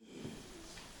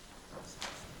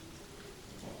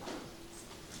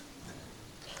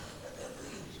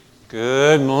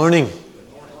Good morning.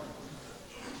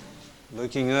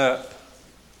 Looking up,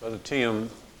 Brother Tim,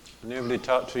 I never did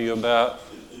talk to you about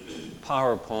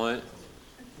PowerPoint.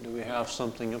 Do we have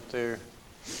something up there?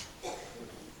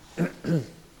 So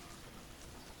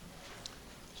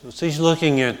as he's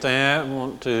looking at that, I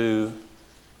want to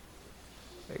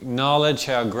acknowledge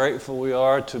how grateful we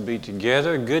are to be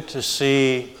together. Good to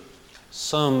see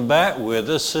some back with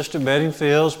us. Sister Betty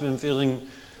Phil's been feeling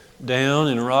down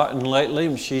and rotten lately,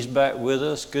 and she's back with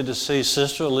us. Good to see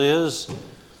Sister Liz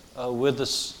with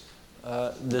us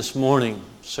this morning.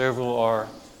 Several are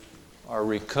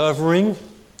recovering.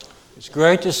 It's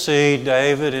great to see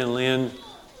David and Lynn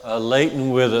Layton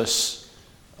with us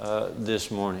this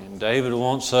morning. David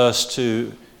wants us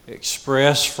to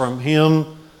express from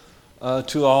him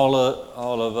to all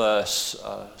of us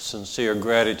sincere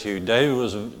gratitude. David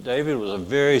was a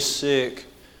very sick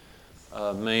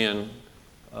man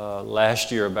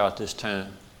last year about this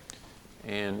time,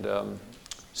 and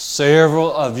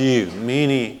several of you,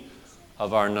 many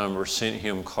of our numbers, sent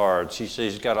him cards. He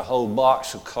says he's got a whole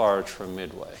box of cards from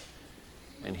Midway,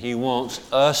 and he wants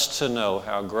us to know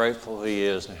how grateful he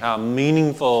is and how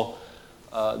meaningful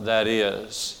that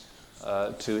is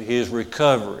to his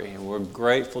recovery. And we're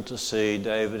grateful to see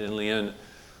David and Lynn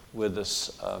with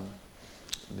us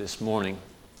this morning.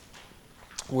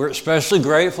 We're especially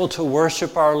grateful to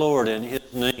worship our Lord in His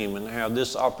name and have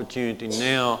this opportunity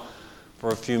now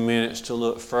for a few minutes to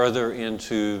look further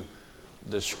into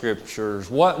the Scriptures.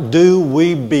 What do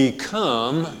we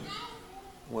become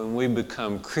when we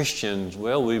become Christians?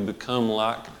 Well, we become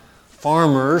like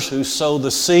farmers who sow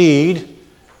the seed.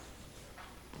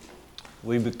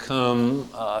 We become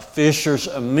fishers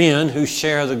of men who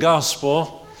share the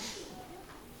gospel.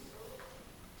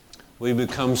 We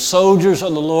become soldiers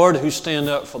of the Lord who stand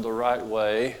up for the right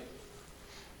way.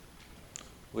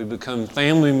 We become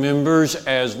family members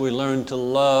as we learn to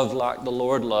love like the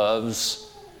Lord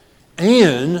loves.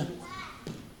 And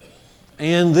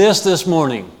this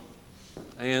morning,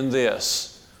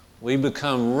 we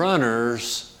become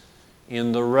runners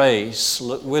in the race.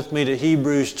 Look with me to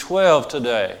Hebrews 12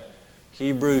 today.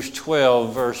 Hebrews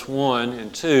 12, verse 1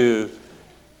 and 2.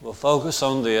 We'll focus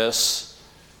on this.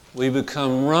 We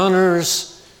become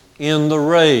runners in the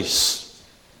race.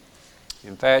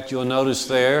 In fact, you'll notice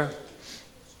there,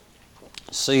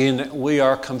 seeing that we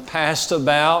are compassed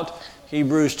about,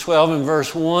 Hebrews 12 and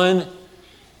verse 1,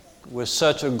 with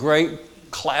such a great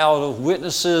cloud of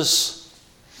witnesses.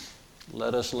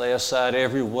 Let us lay aside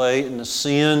every weight and the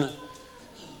sin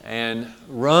and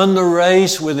run the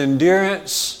race with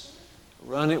endurance.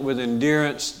 Run it with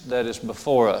endurance that is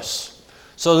before us.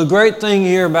 So the great thing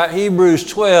here about Hebrews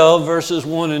 12, verses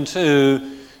 1 and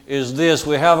 2, is this.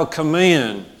 We have a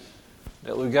command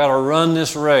that we've got to run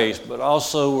this race, but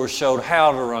also we're showed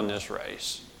how to run this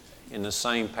race in the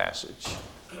same passage.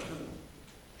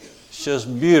 It's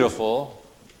just beautiful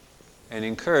and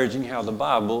encouraging how the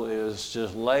Bible is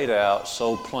just laid out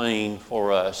so plain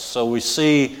for us. So we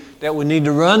see that we need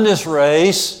to run this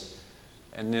race,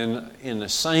 and then in the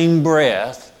same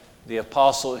breath, the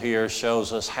apostle here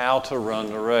shows us how to run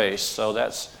the race. So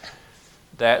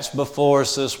that's before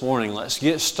us this morning. Let's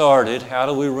get started. How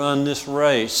do we run this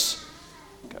race?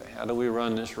 Okay, how do we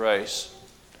run this race?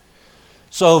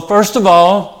 So first of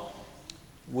all,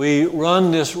 we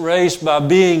run this race by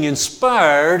being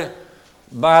inspired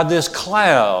by this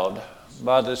cloud.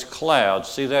 By this cloud.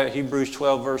 See that? Hebrews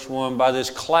 12 verse 1. By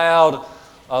this cloud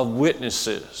of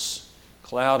witnesses.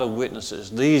 Cloud of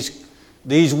witnesses.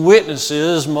 These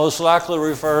witnesses most likely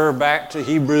refer back to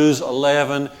Hebrews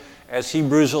 11, as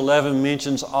Hebrews 11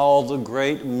 mentions all the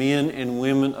great men and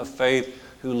women of faith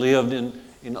who lived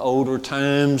in older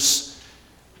times.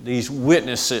 These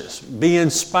witnesses. Be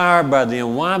inspired by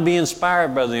them. Why be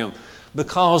inspired by them?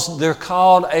 Because they're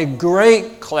called a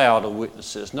great cloud of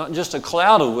witnesses. Not just a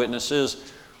cloud of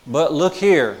witnesses, but look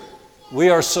here. We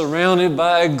are surrounded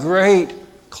by a great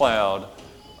cloud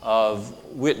of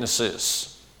witnesses.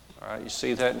 All right, you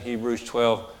see that in Hebrews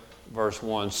 12, verse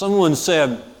 1. Some man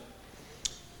said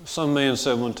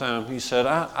one time, he said,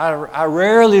 I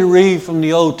rarely read from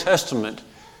the Old Testament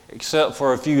except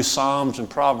for a few Psalms and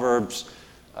Proverbs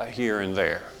here and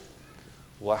there.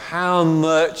 Well, how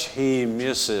much he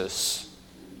misses.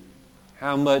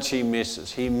 How much he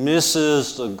misses. He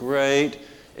misses the great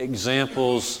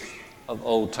examples of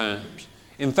old times.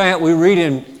 In fact, we read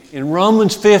in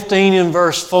Romans 15 and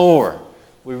verse 4,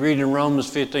 we read in Romans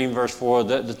 15 verse 4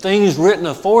 that the things written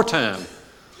aforetime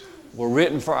were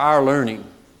written for our learning,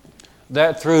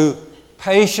 that through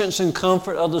patience and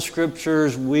comfort of the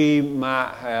Scriptures we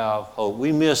might have hope.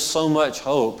 We miss so much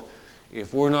hope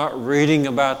if we're not reading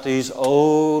about these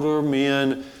older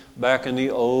men back in the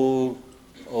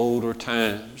older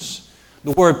times.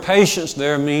 The word patience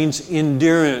there means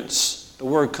endurance. The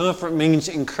word comfort means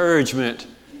encouragement.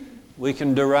 We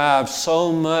can derive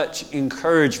so much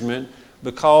encouragement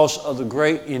because of the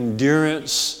great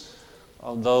endurance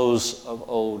of those of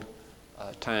old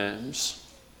times.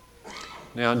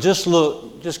 Now, just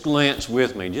glance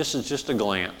with me. Just a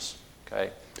glance.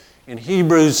 Okay, in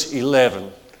Hebrews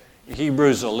 11,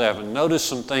 notice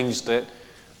some things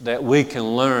that we can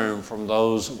learn from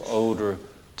those of older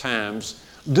times.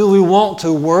 Do we want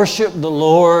to worship the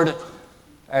Lord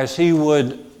as He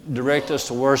would direct us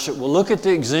to worship? Well, look at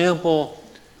the example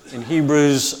in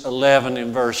Hebrews 11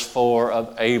 in verse 4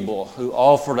 of Abel, who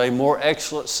offered a more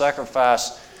excellent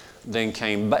sacrifice than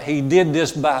Cain. But he did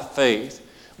this by faith.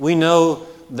 We know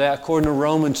that according to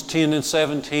Romans 10 and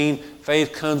 17,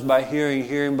 faith comes by hearing,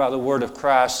 hearing by the word of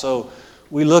Christ. So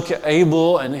we look at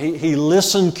Abel, and he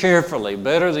listened carefully,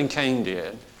 better than Cain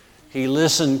did. He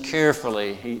listened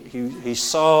carefully. He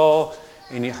saw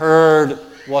and he heard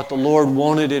what the Lord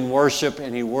wanted in worship,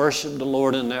 and he worshiped the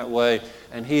Lord in that way.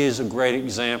 And he is a great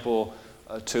example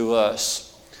to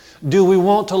us. Do we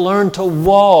want to learn to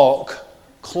walk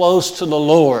close to the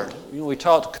Lord? We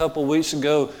talked a couple weeks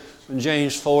ago in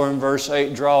James 4 and verse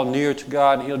 8, draw near to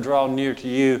God and He'll draw near to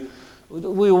you.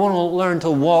 We want to learn to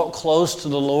walk close to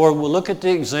the Lord. We'll look at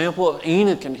the example of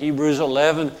Enoch in Hebrews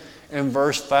 11 and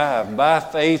verse 5. By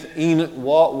faith Enoch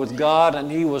walked with God, and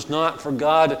he was not, for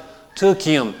God took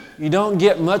him. You don't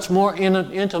get much more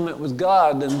intimate with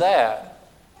God than that.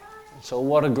 So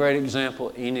what a great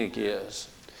example Enoch is.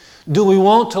 Do we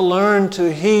want to learn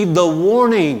to heed the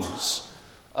warnings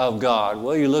of God?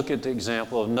 Well, you look at the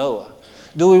example of Noah.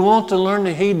 Do we want to learn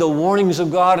to heed the warnings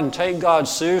of God and take God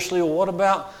seriously? Well, what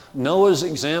about Noah's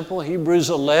example? Hebrews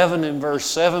 11 and verse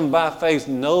 7, by faith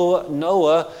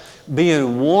Noah,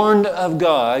 being warned of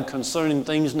God concerning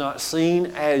things not seen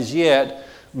as yet,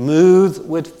 moved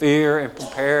with fear and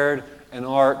prepared an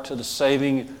ark to the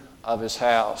saving of his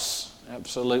house.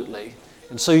 Absolutely.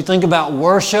 And so you think about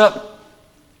worship,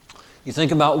 you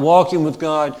think about walking with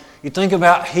God, you think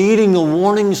about heeding the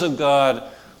warnings of God.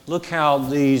 Look how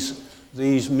these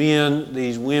men,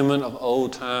 these women of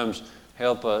old times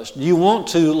help us. Do you want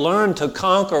to learn to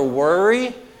conquer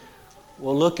worry?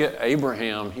 Well, look at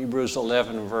Abraham, Hebrews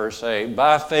 11 and verse 8.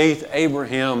 By faith,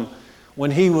 Abraham,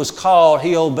 when he was called,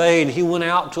 he obeyed. He went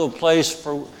out to a place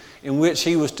in which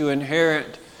he was to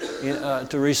inherit,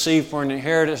 to receive for an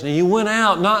inheritance. And he went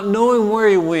out not knowing where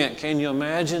he went. Can you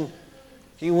imagine?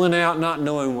 He went out not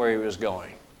knowing where he was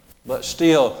going. But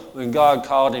still, when God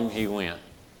called him, he went.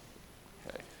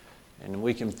 Okay. And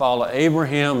we can follow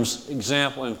Abraham's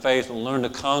example in faith and learn to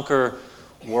conquer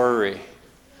worry.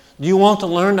 Do you want to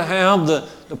learn to have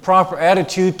the proper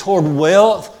attitude toward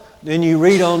wealth? Then you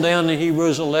read on down in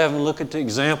Hebrews 11, look at the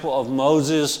example of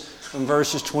Moses from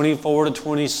verses 24 to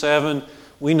 27.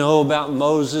 We know about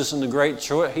Moses and the great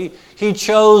choice. He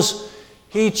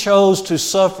chose to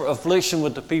suffer affliction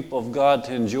with the people of God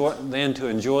to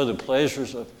enjoy the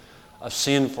pleasures of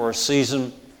sin for a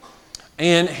season.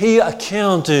 And he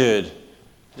accounted,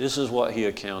 this is what he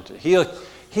accounted.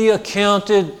 He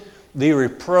accounted the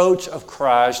reproach of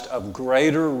Christ of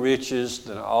greater riches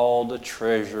than all the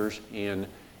treasures in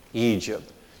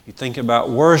Egypt. You think about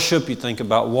worship, you think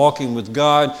about walking with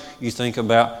God, you think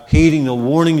about heeding the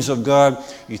warnings of God,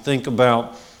 you think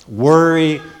about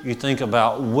worry, you think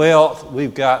about wealth.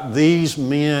 We've got these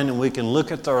men, and we can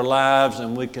look at their lives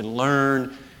and we can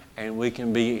learn and we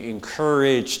can be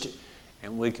encouraged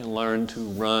and we can learn to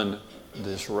run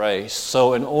this race.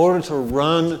 So in order to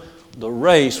run the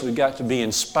race, we've got to be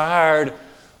inspired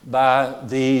by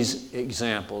these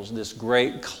examples, this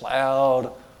great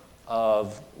cloud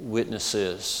of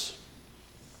witnesses.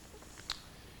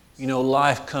 You know,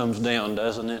 life comes down,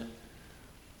 doesn't it,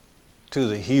 to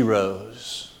the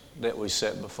heroes that we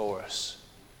set before us.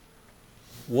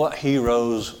 What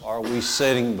heroes are we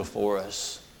setting before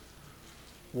us?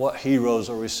 What heroes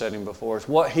are we setting before us?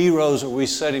 What heroes are we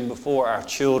setting before our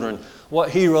children? What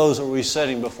heroes are we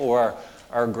setting before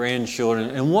our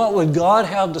grandchildren? And what would God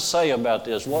have to say about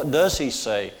this? What does He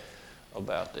say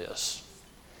about this?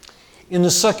 In the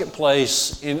second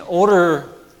place, in order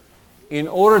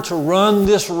to run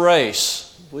this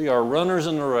race, we are runners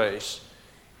in the race.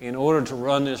 In order to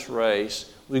run this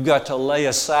race, we've got to lay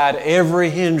aside every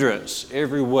hindrance,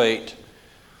 every weight.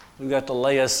 We've got to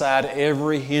lay aside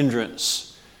every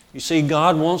hindrance. You see,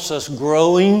 God wants us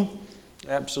growing.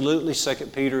 Absolutely. 2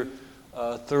 Peter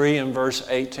 3 and verse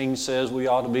 18 says we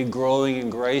ought to be growing in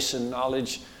grace and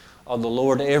knowledge of the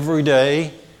Lord every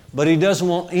day. But He doesn't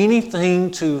want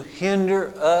anything to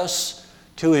hinder us,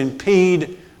 to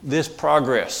impede this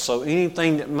progress. So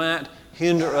anything that might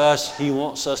hinder us, He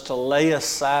wants us to lay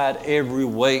aside every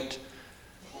weight.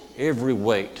 Every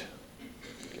weight.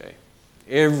 Okay.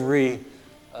 Every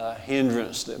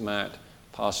hindrance that might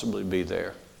possibly be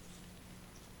there.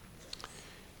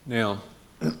 Now,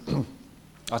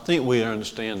 I think we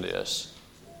understand this.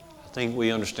 I think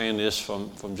we understand this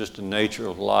from just the nature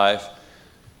of life.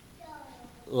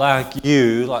 Like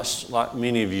you, like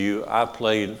many of you, I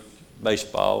played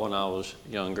baseball when I was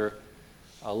younger.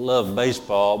 I loved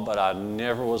baseball, but I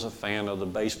never was a fan of the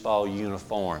baseball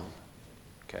uniform.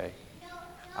 Okay?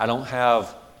 I don't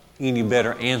have any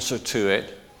better answer to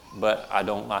it, but I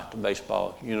don't like the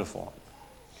baseball uniform.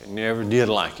 Okay? Never did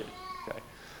like it. Okay?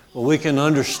 But we can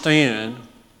understand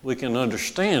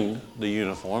the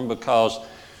uniform because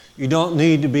you don't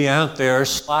need to be out there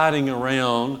sliding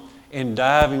around and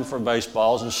diving for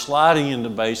baseballs and sliding into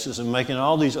bases and making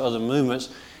all these other movements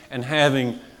and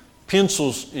having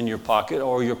pencils in your pocket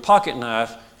or your pocket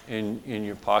knife in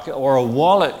your pocket or a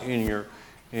wallet in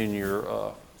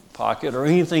your pocket or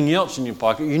anything else in your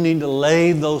pocket. You need to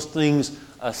lay those things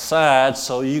aside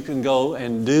so you can go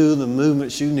and do the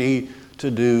movements you need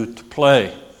to do to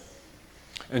play.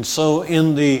 And so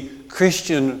in the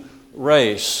Christian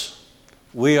race,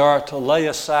 we are to lay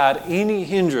aside any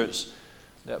hindrance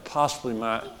that possibly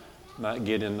might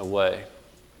get in the way.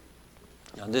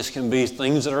 Now this can be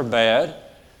things that are bad,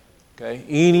 okay?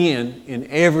 Any and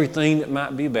everything that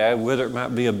might be bad, whether it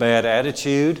might be a bad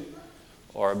attitude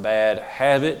or a bad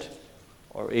habit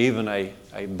or even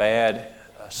a bad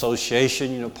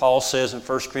association. You know, Paul says in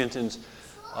 1 Corinthians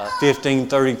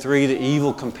 15:33 that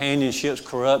evil companionships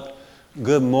corrupt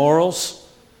good morals.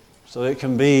 So it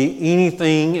can be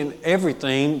anything and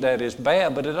everything that is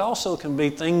bad, but it also can be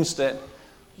things that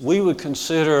we would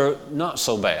consider not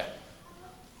so bad.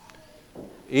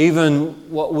 Even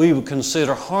what we would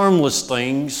consider harmless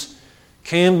things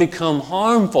can become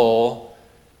harmful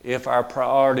if our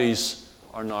priorities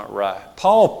are not right.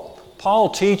 Paul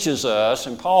teaches us,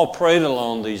 and Paul prayed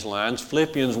along these lines,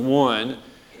 Philippians 1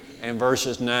 and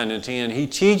verses 9 and 10. He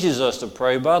teaches us to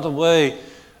pray. By the way,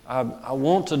 I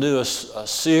want to do a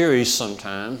series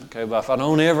sometime, okay, but if I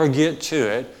don't ever get to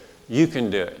it, you can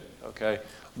do it, okay?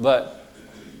 But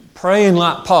praying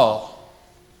like Paul,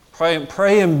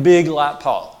 praying big like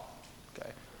Paul,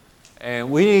 okay?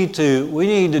 And we need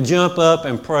to jump up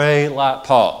and pray like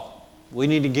Paul. We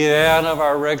need to get out of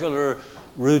our regular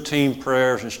routine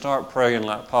prayers and start praying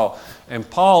like Paul. And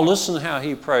Paul, listen to how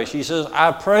he prays. He says,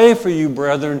 I pray for you,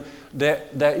 brethren,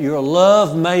 that your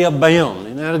love may abound.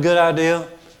 Isn't that a good idea?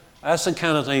 That's the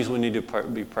kind of things we need to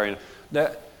be praying.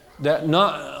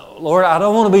 Lord, I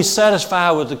don't want to be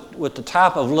satisfied with the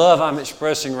type of love I'm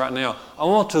expressing right now. I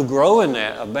want to grow in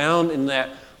that, abound in that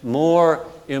more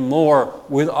and more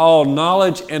with all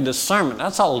knowledge and discernment.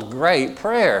 That's a great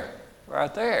prayer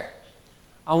right there.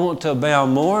 I want to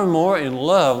abound more and more in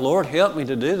love. Lord, help me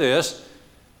to do this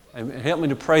and help me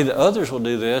to pray that others will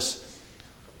do this.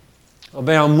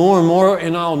 Abound more and more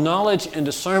in all knowledge and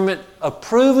discernment,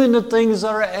 approving the things that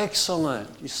are excellent.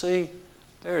 You see,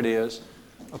 there it is.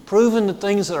 Approving the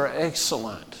things that are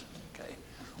excellent. Okay.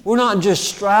 We're not just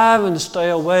striving to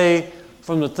stay away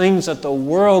from the things that the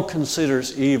world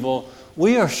considers evil.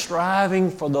 We are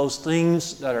striving for those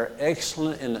things that are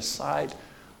excellent in the sight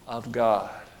of God.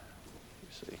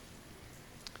 You see.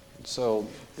 And so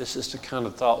this is the kind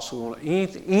of thoughts we want.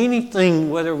 Anything,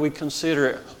 whether we consider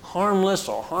it harmless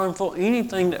or harmful,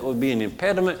 anything that would be an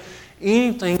impediment,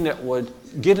 anything that would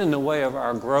get in the way of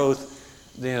our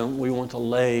growth, then we want to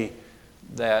lay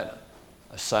that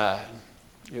aside.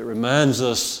 It reminds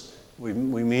us, we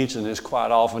mention this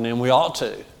quite often, and we ought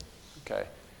to. Okay,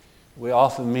 we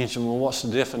often mention, well, what's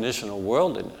the definition of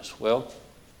worldliness? Well,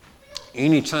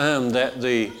 anytime that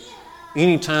the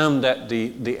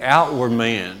outward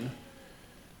man,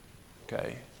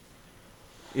 okay,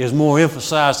 is more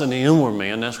emphasized than the inward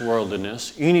man, that's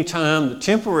worldliness. Anytime the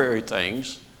temporary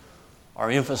things are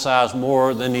emphasized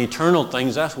more than the eternal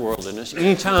things, that's worldliness.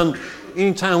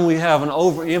 Anytime we have an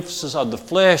overemphasis of the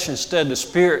flesh instead of the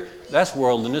spirit, that's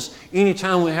worldliness.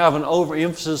 Anytime we have an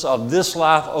overemphasis of this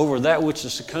life over that which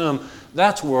is to come,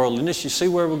 that's worldliness. You see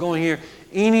where we're going here?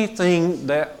 Anything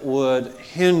that would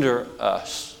hinder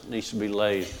us needs to be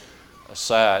laid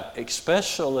aside,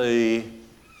 especially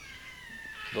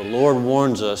the Lord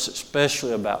warns us,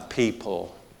 especially about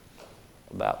people.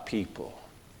 About people.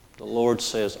 The Lord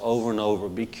says over and over,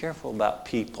 be careful about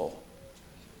people.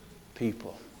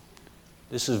 People.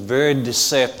 This is very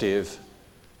deceptive.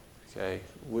 Okay,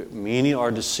 many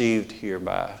are deceived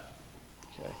hereby.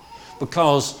 Okay,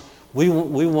 because we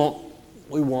want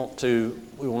we want to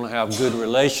have good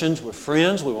relations with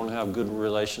friends. We want to have good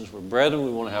relations with brethren.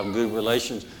 We want to have good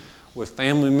relations with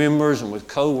family members and with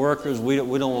co-workers. We don't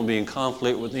want to be in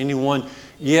conflict with anyone.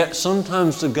 Yet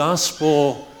sometimes the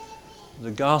gospel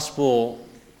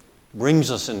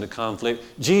brings us into conflict.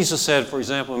 Jesus said, for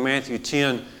example, in Matthew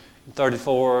 10,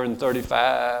 34 and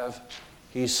 35,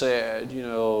 he said,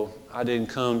 I didn't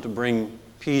come to bring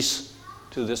peace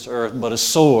to this earth, but a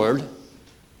sword.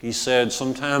 He said,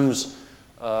 sometimes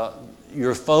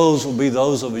your foes will be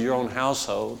those of your own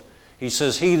household. He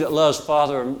says, he that loves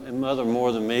father and mother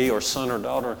more than me, or son or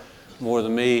daughter more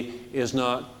than me, is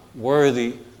not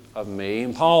worthy of me.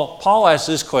 And Paul asked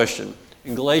this question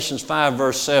in Galatians 5,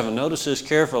 verse 7. Notice this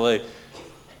carefully.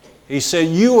 He said,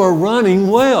 you are running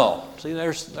well. See,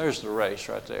 there's the race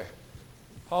right there.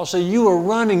 Paul said, you are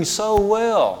running so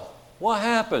well. What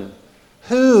happened?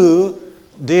 Who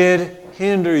did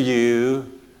hinder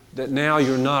you that now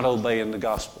you're not obeying the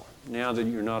gospel? Now that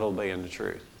you're not obeying the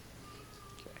truth?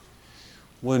 Okay.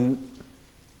 When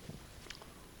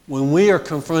we are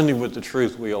confronted with the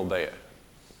truth, we obey it.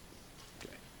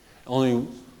 Okay.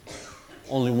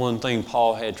 Only one thing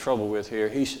Paul had trouble with here.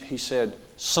 He said,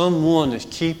 someone is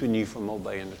keeping you from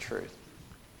obeying the truth.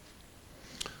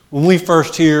 When we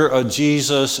first hear of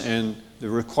Jesus and the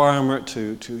requirement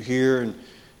to hear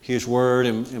His word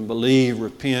and believe,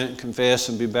 repent, confess,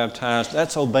 and be baptized,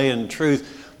 that's obeying the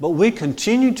truth. But we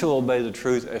continue to obey the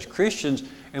truth as Christians.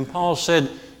 And Paul said,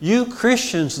 you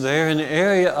Christians there in the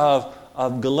area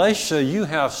of Galatia, you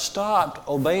have stopped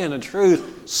obeying the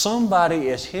truth. Somebody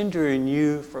is hindering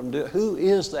you from doing. Who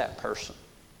is that person?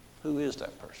 Who is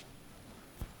that person?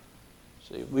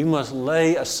 See, we must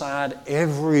lay aside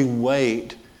every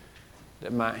weight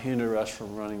that might hinder us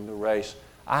from running the race.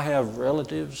 I have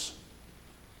relatives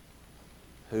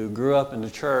who grew up in the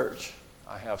church.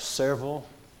 I have several,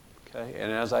 okay?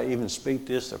 And as I even speak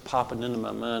this, they're popping into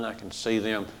my mind. I can see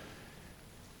them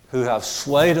who have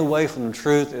swayed away from the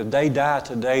truth. If they die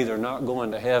today, they're not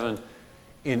going to heaven.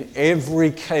 In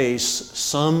every case,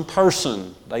 some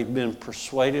person, they've been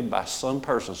persuaded by some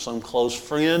person, some close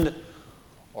friend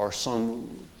or some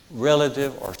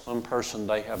relative or some person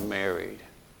they have married.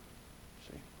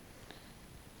 See?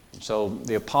 So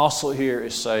the apostle here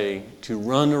is saying to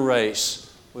run the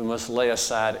race, we must lay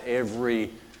aside every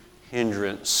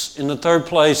hindrance. In the third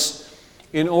place,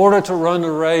 in order to run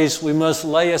the race, we must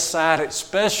lay aside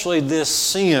especially this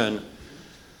sin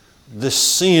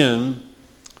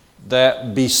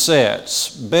that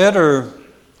besets. Better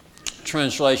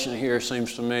translation here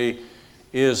seems to me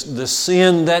is the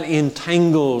sin that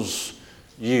entangles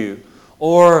you.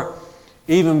 Or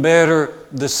even better,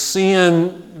 the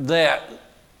sin that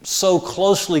so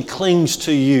closely clings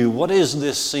to you. What is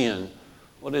this sin?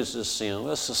 What is this sin?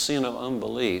 Well, it's the sin of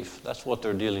unbelief. That's what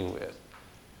they're dealing with.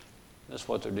 That's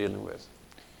what they're dealing with.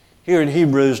 Here in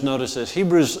Hebrews, notice this.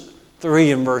 Hebrews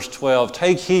 3 and verse 12.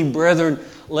 Take heed, brethren,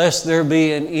 lest there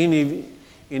be in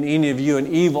any of you an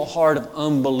evil heart of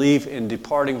unbelief in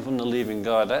departing from the living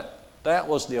God. That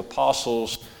was the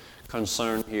apostles'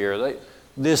 concern here.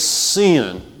 This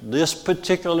sin, this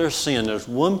particular sin, there's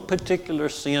one particular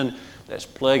sin that's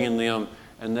plaguing them,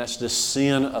 and that's the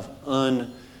sin of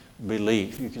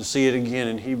unbelief. You can see it again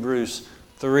in Hebrews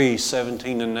 3,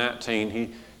 17 and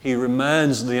 19. He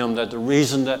reminds them that the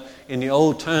reason that in the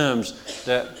old times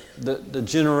that the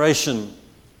generation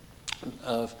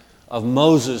of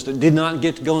Moses that did not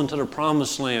get to go into the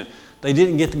promised land, they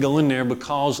didn't get to go in there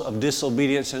because of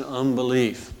disobedience and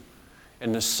unbelief.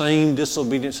 And the same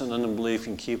disobedience and unbelief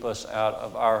can keep us out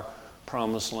of our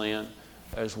promised land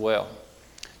as well.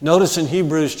 Notice in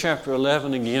Hebrews chapter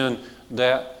 11 again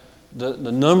that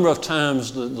the number of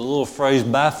times the little phrase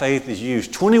by faith is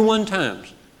used. 21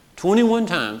 times. 21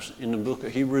 times in the book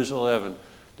of Hebrews 11,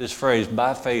 this phrase,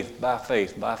 by faith, by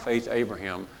faith, by faith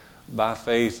Abraham, by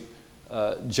faith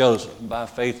Joseph, by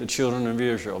faith the children of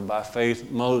Israel, by faith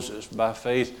Moses, by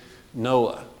faith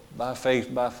Noah, by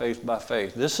faith, by faith, by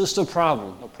faith. This is the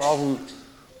problem. The problem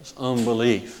is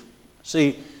unbelief.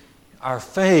 See, our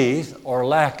faith or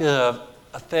lack of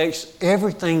affects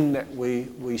everything that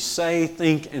we say,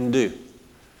 think, and do.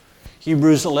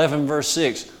 Hebrews 11 verse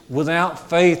 6, without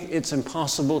faith it's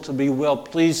impossible to be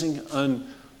well-pleasing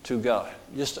unto God.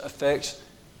 Just affects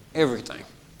everything.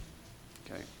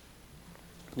 Okay.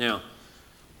 Now,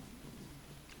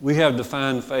 we have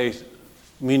defined faith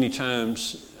many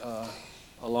times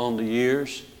along the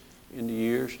years, in the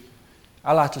years.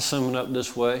 I like to sum it up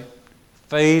this way.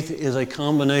 Faith is a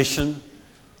combination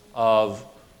of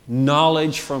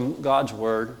knowledge from God's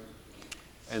Word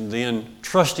and then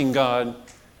trusting God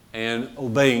and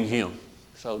obeying Him.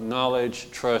 So knowledge,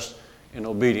 trust, and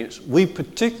obedience. We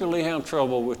particularly have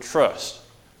trouble with trust.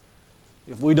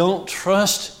 If we don't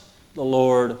trust the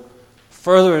Lord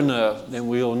further enough, then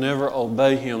we will never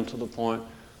obey Him to the point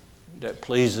that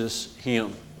pleases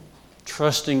Him.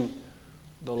 Trusting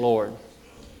the Lord.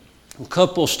 A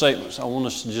couple of statements I want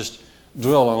us to just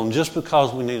dwell on, just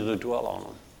because we need to dwell on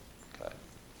them. Okay.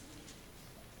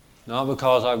 Not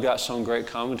because I've got some great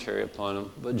commentary upon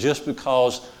them, but just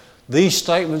because these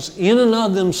statements in and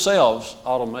of themselves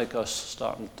ought to make us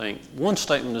stop and think. One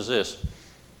statement is this.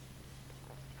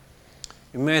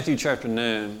 In Matthew chapter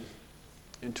 9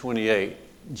 and 28,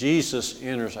 Jesus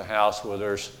enters a house where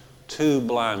there's 2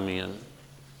 blind men.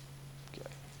 Okay.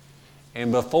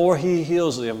 And before He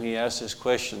heals them, He asks this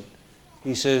question.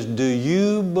 He says, do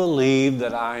you believe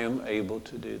that I am able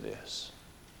to do this?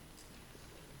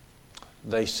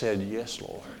 They said, yes,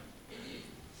 Lord.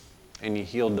 And He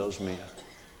healed those men.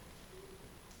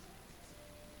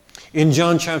 In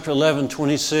John chapter 11,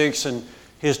 26, and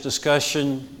His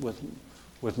discussion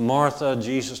with Martha,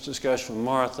 Jesus' discussion with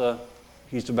Martha,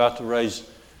 He's about to raise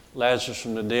Lazarus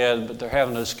from the dead, but they're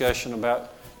having a discussion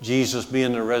about Jesus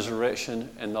being the resurrection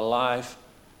and the life.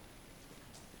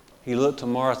 He looked to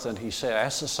Martha and He said,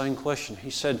 asked the same question. He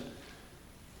said,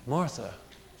 Martha,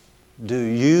 do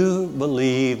you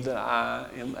believe that I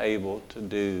am able to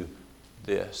do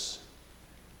this?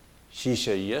 She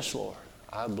said, yes, Lord.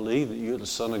 I believe that you're the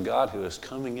Son of God who is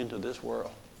coming into this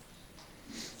world.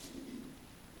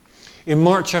 In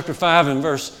Mark chapter 5 and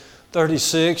verse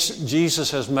 36,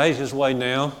 Jesus has made His way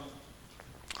now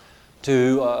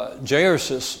to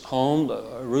Jairus' home, the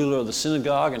ruler of the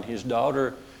synagogue, and his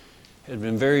daughter had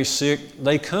been very sick.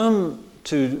 They come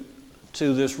to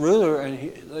this ruler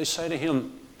and they say to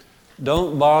him,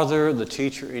 don't bother the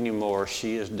teacher anymore,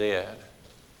 she is dead.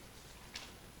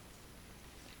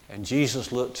 And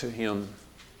Jesus looked to him,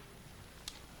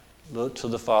 looked to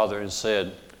the Father and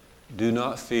said, do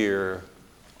not fear,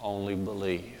 only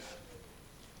believe.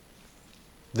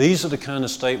 These are the kind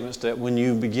of statements that when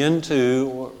you begin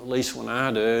to, or at least when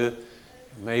I do,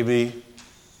 maybe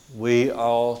we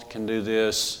all can do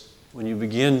this, when you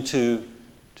begin to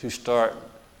start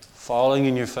falling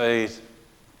in your faith,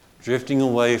 drifting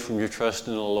away from your trust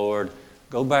in the Lord,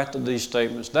 go back to these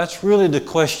statements. That's really the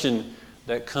question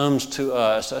that comes to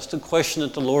us. That's the question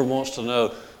that the Lord wants to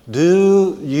know.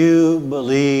 Do you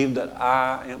believe that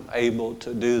I am able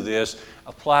to do this?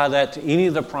 Apply that to any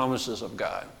of the promises of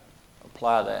God.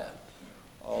 Apply that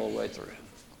all the way through.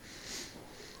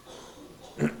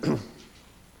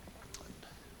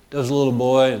 There's a little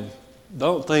boy, and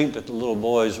don't think that the little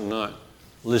boys are not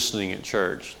listening at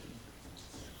church.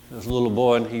 There's a little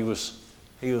boy, and he was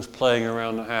playing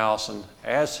around the house, and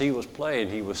as he was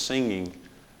playing, he was singing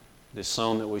this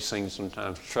song that we sing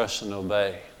sometimes, trust and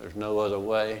obey. There's no other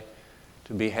way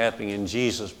to be happy in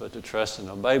Jesus but to trust and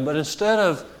obey. But instead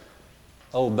of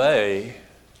obey,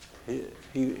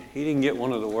 he didn't get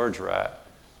one of the words right.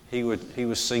 He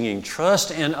was singing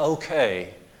trust and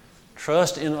okay.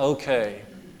 Trust and okay.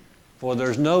 For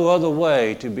there's no other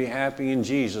way to be happy in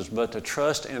Jesus but to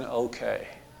trust and okay.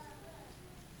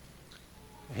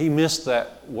 He missed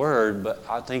that word, but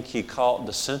I think he caught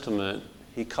the sentiment.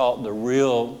 He caught the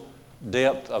real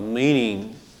depth of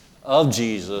meaning of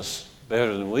Jesus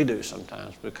better than we do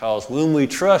sometimes, because when we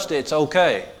trust, it's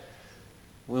okay.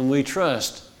 When we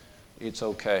trust, it's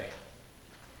okay.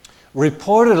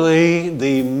 Reportedly,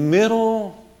 the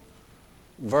middle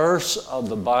verse of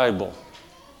the Bible,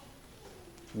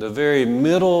 the very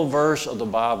middle verse of the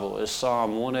Bible is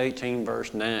Psalm 118,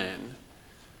 verse 9.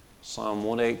 Psalm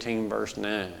 118, verse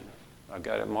 9. I've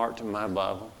got it marked in my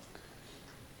Bible.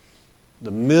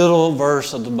 The middle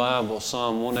verse of the Bible,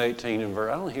 Psalm 118 and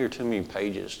verse. I don't hear too many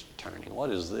pages turning.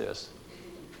 What is this?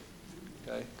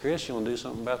 Okay, Chris, you want to do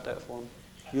something about that for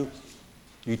me?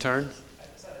 You turn?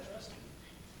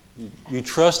 You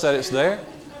trust that it's there?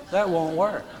 That won't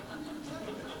work.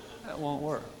 That won't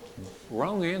work.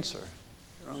 Wrong answer.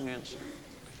 Wrong answer.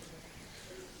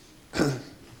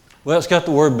 Well, it's got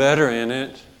the word better in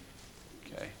it.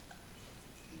 Okay.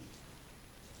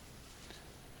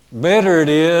 Better it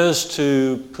is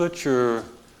to put your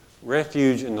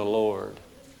refuge in the Lord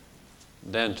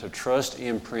than to trust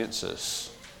in princes.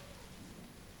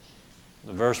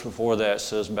 The verse before that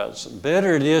says about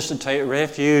better it is to take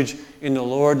refuge in the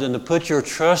Lord than to put your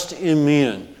trust in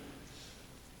men.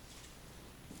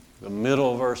 The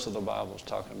middle verse of the Bible is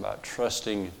talking about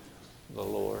trusting the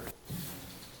Lord.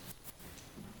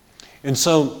 And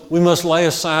so we must lay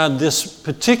aside this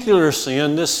particular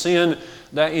sin, this sin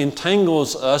that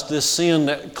entangles us, this sin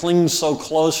that clings so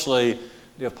closely,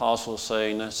 the apostle is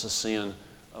saying that's the sin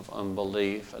of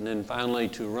unbelief. And then finally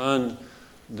to run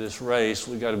this race,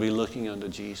 we've got to be looking unto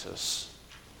Jesus.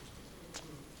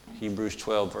 Hebrews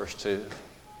 12, verse 2.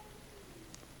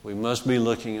 We must be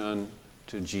looking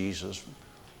unto Jesus.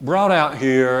 Brought out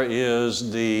here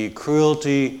is the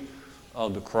cruelty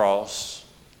of the cross.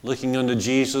 Looking unto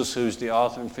Jesus, who's the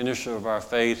author and finisher of our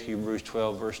faith, Hebrews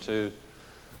 12, verse 2,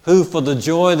 who for the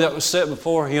joy that was set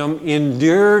before him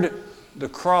endured the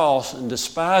cross and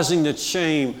despising the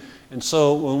shame. And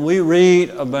so when we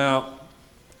read about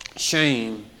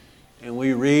shame and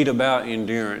we read about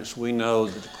endurance, we know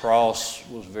that the cross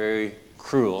was very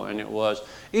cruel, and it was.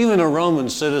 Even the Roman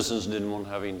citizens didn't want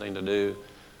to have anything to do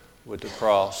with the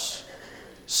cross.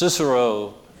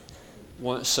 Cicero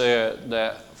once said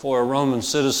that for a Roman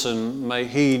citizen, may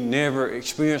he never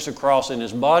experience the cross in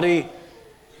his body,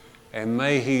 and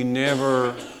may he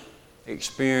never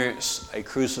experience a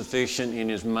crucifixion in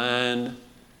his mind,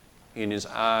 in his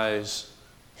eyes,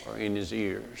 or in his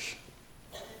ears.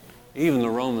 Even the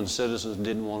Roman citizens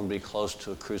didn't want to be close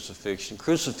to a crucifixion.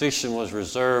 Crucifixion was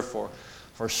reserved for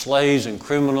slaves and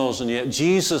criminals, and yet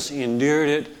Jesus endured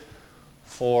it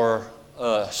for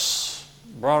us.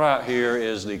 Brought out here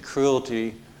is the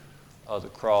cruelty of the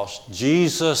cross.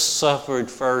 Jesus suffered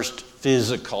first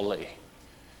physically.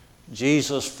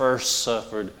 Jesus first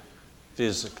suffered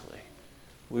physically.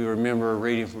 We remember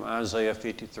reading from Isaiah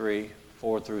 53,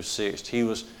 4 through 6. He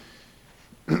was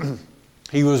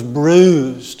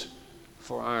bruised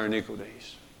for our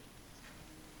iniquities.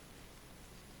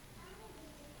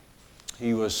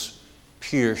 He was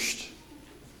pierced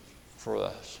for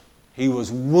us. He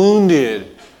was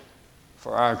wounded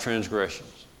for our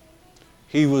transgressions.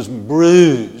 He was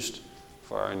bruised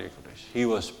for our iniquities. He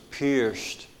was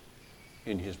pierced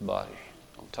in his body.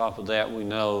 On top of that, we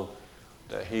know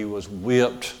that he was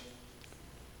whipped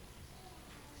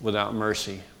without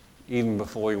mercy even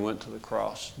before he went to the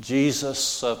cross. Jesus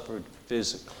suffered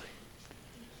physically.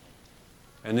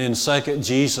 And then second,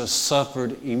 Jesus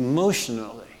suffered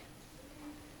emotionally.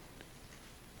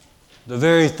 The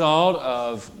very thought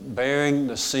of bearing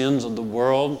the sins of the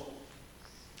world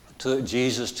took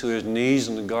Jesus to his knees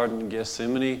in the Garden of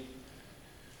Gethsemane.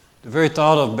 The very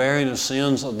thought of bearing the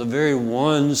sins of the very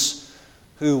ones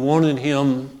who wanted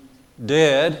him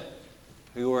dead,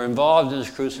 who were involved in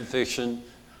his crucifixion,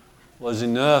 was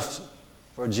enough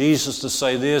for Jesus to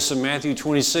say this in Matthew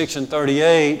 26 and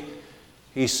 38.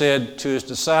 He said to his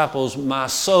disciples, "My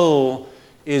soul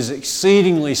is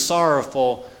exceedingly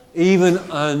sorrowful, even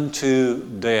unto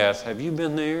death." Have you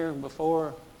been there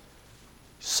before?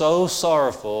 So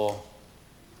sorrowful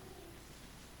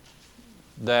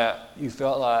that you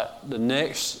felt like the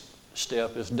next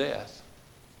step is death.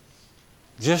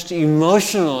 Just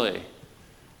emotionally,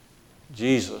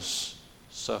 Jesus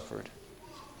suffered.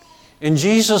 And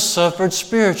Jesus suffered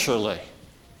spiritually.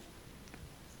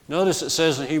 Notice it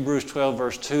says in Hebrews 12,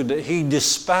 verse 2, that he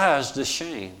despised the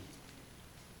shame.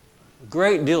 A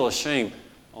great deal of shame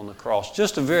on the cross.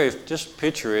 Just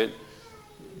picture it.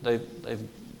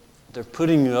 They're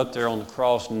putting you up there on the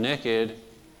cross naked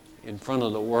in front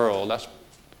of the world.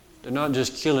 They're not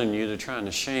just killing you, they're trying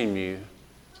to shame you.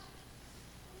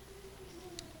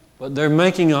 But they're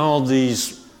creating all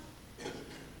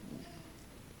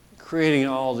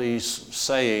these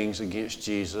sayings against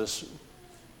Jesus.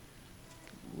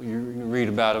 You read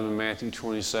about them in Matthew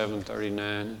 27,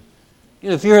 39.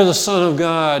 If you're the Son of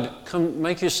God,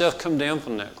 make yourself come down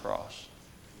from that cross.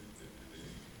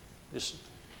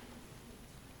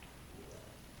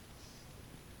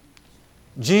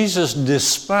 Jesus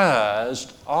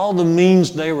despised all the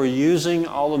means they were using,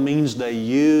 all the means they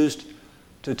used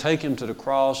to take him to the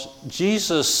cross.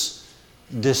 Jesus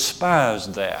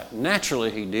despised that.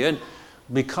 Naturally he did,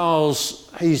 because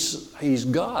he's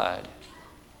God.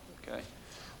 Okay?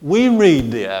 We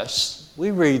read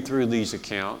through these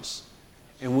accounts,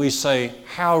 and we say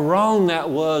how wrong that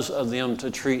was of them to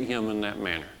treat him in that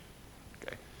manner.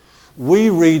 Okay? We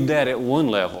read that at one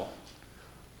level.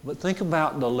 But think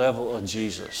about the level of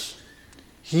Jesus.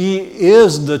 He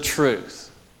is the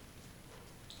truth.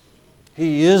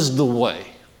 He is the way.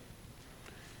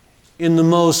 In the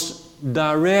most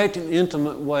direct and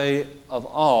intimate way of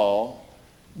all,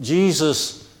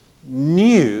 Jesus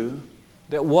knew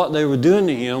that what they were doing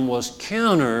to him was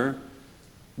counter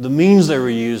the means they were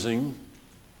using,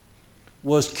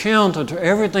 was counter to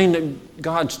everything that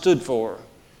God stood for.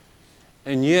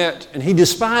 And he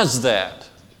despised that.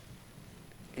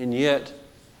 And yet,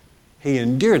 he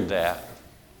endured that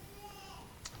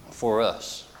for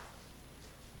us.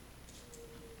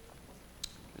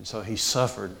 And so he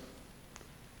suffered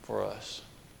for us.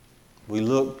 We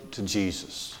look to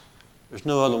Jesus. There's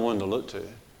no other one to look to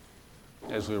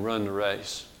as we run the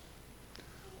race.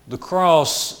 The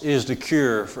cross is the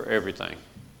cure for everything.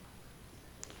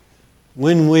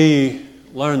 When we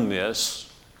learn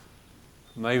this,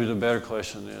 maybe the better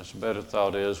question is, the better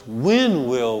thought is, when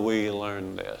will we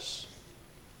learn this?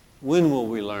 When will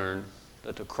we learn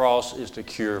that the cross is the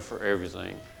cure for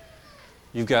everything?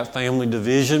 You've got family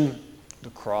division, the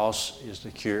cross is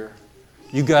the cure.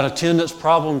 You've got attendance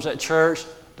problems at church,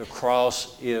 the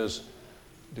cross is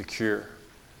the cure.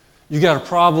 You've got a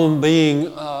problem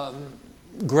being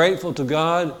grateful to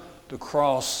God, the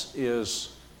cross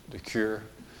is the cure.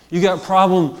 You got a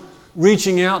problem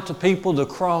reaching out to people, the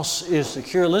cross is the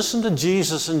cure. Listen to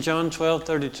Jesus in John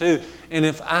 12:32. And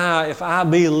if I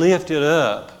be lifted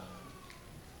up,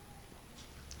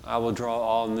 I will draw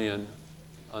all men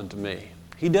unto me.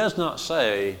 He does not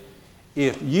say,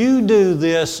 if you do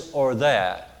this or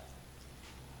that,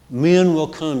 men will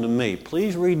come to me.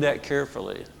 Please read that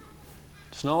carefully.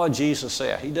 It's not what Jesus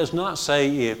said. He does not say,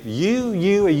 if you,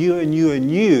 and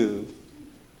you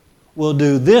will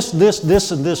do this,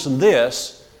 and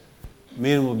this,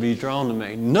 men will be drawn to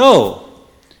me. No!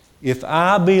 If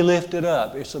I be lifted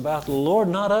up, it's about the Lord,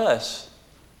 not us.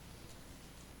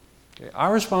 Okay,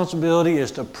 our responsibility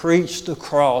is to preach the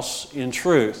cross in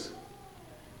truth.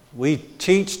 We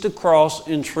teach the cross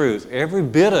in truth. Every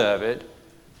bit of it,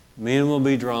 men will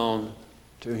be drawn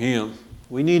to Him.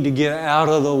 We need to get out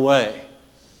of the way.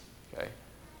 Okay?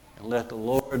 And let the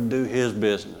Lord do His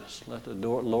business. Let the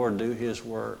Lord do His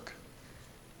work.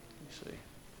 You see,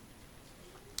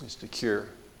 it's the cure.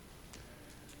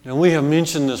 Now we have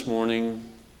mentioned this morning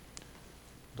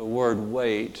the word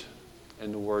weight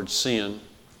and the word sin.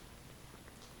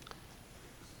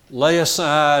 Lay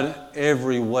aside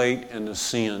every weight and the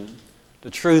sin. The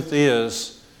truth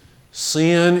is,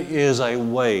 sin is a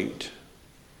weight.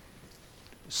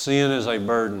 Sin is a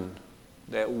burden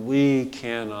that we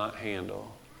cannot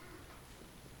handle.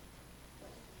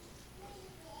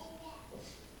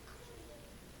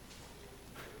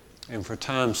 And for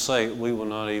time's sake, we will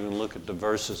not even look at the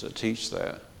verses that teach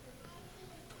that.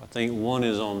 I think one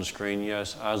is on the screen.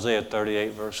 Yes, Isaiah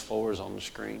 38 verse 4 is on the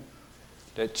screen.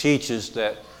 That teaches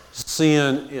that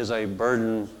sin is a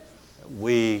burden that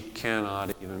we cannot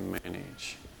even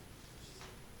manage.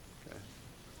 Okay.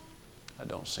 That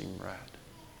don't seem right.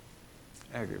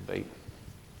 Aggravate.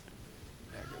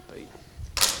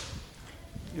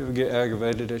 You ever get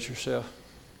aggravated at yourself?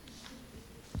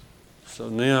 So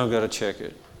now I've got to check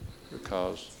it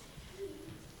because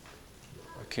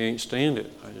I can't stand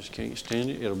it. I just can't stand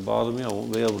it. It'll bother me. I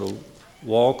won't be able to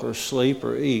walk or sleep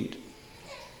or eat.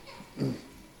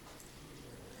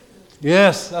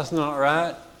 Yes, that's not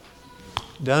right.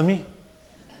 Dummy.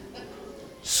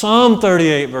 Psalm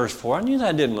 38 verse 4. I knew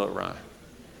that didn't look right.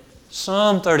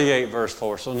 Psalm 38 verse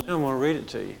 4. So now I'm going to read it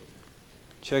to you.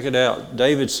 Check it out.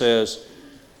 David says,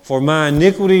 for my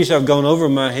iniquities have gone over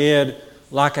my head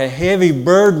like a heavy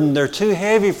burden. They're too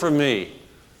heavy for me.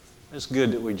 It's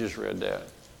good that we just read that.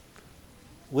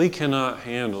 We cannot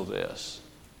handle this.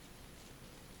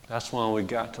 That's why we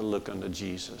got to look unto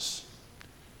Jesus.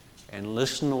 And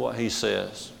listen to what He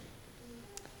says.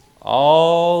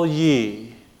 All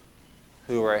ye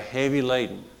who are heavy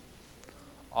laden,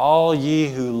 all ye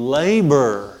who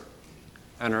labor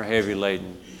and are heavy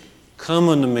laden, come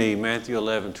unto me, Matthew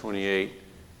 11:28,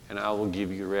 and I will give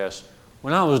you rest.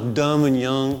 When I was dumb and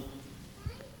young,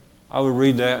 I would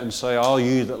read that and say, all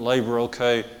you that labor,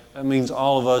 okay, that means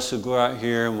all of us who go out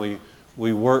here and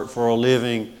we work for a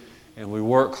living and we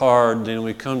work hard, then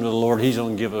we come to the Lord, He's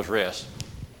going to give us rest.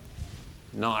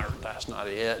 No, that's not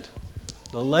it.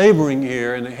 The laboring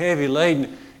here and the heavy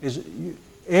laden is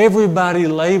everybody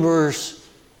labors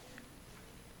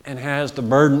and has the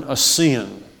burden of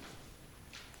sin.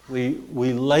 We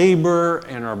labor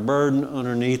and are burdened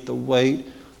underneath the weight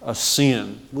of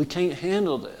sin. We can't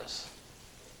handle this.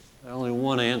 There's only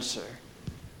one answer,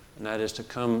 and that is to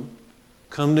come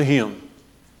to Him,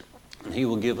 and He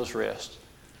will give us rest.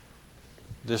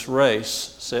 This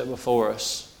race set before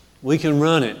us, we can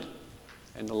run it.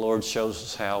 And the Lord shows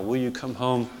us how. Will you come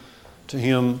home to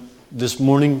Him this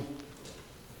morning?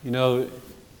 You know,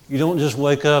 you don't just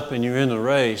wake up and you're in the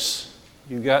race.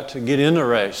 You've got to get in the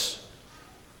race.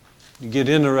 You get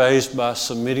in the race by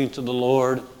submitting to the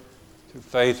Lord through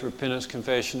faith, repentance,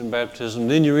 confession, and baptism.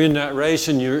 Then you're in that race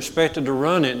and you're expected to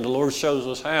run it, and the Lord shows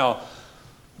us how.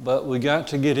 But we got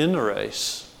to get in the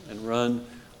race and run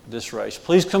this race.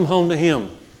 Please come home to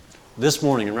Him this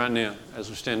morning and right now as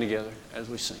we stand together, as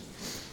we sing.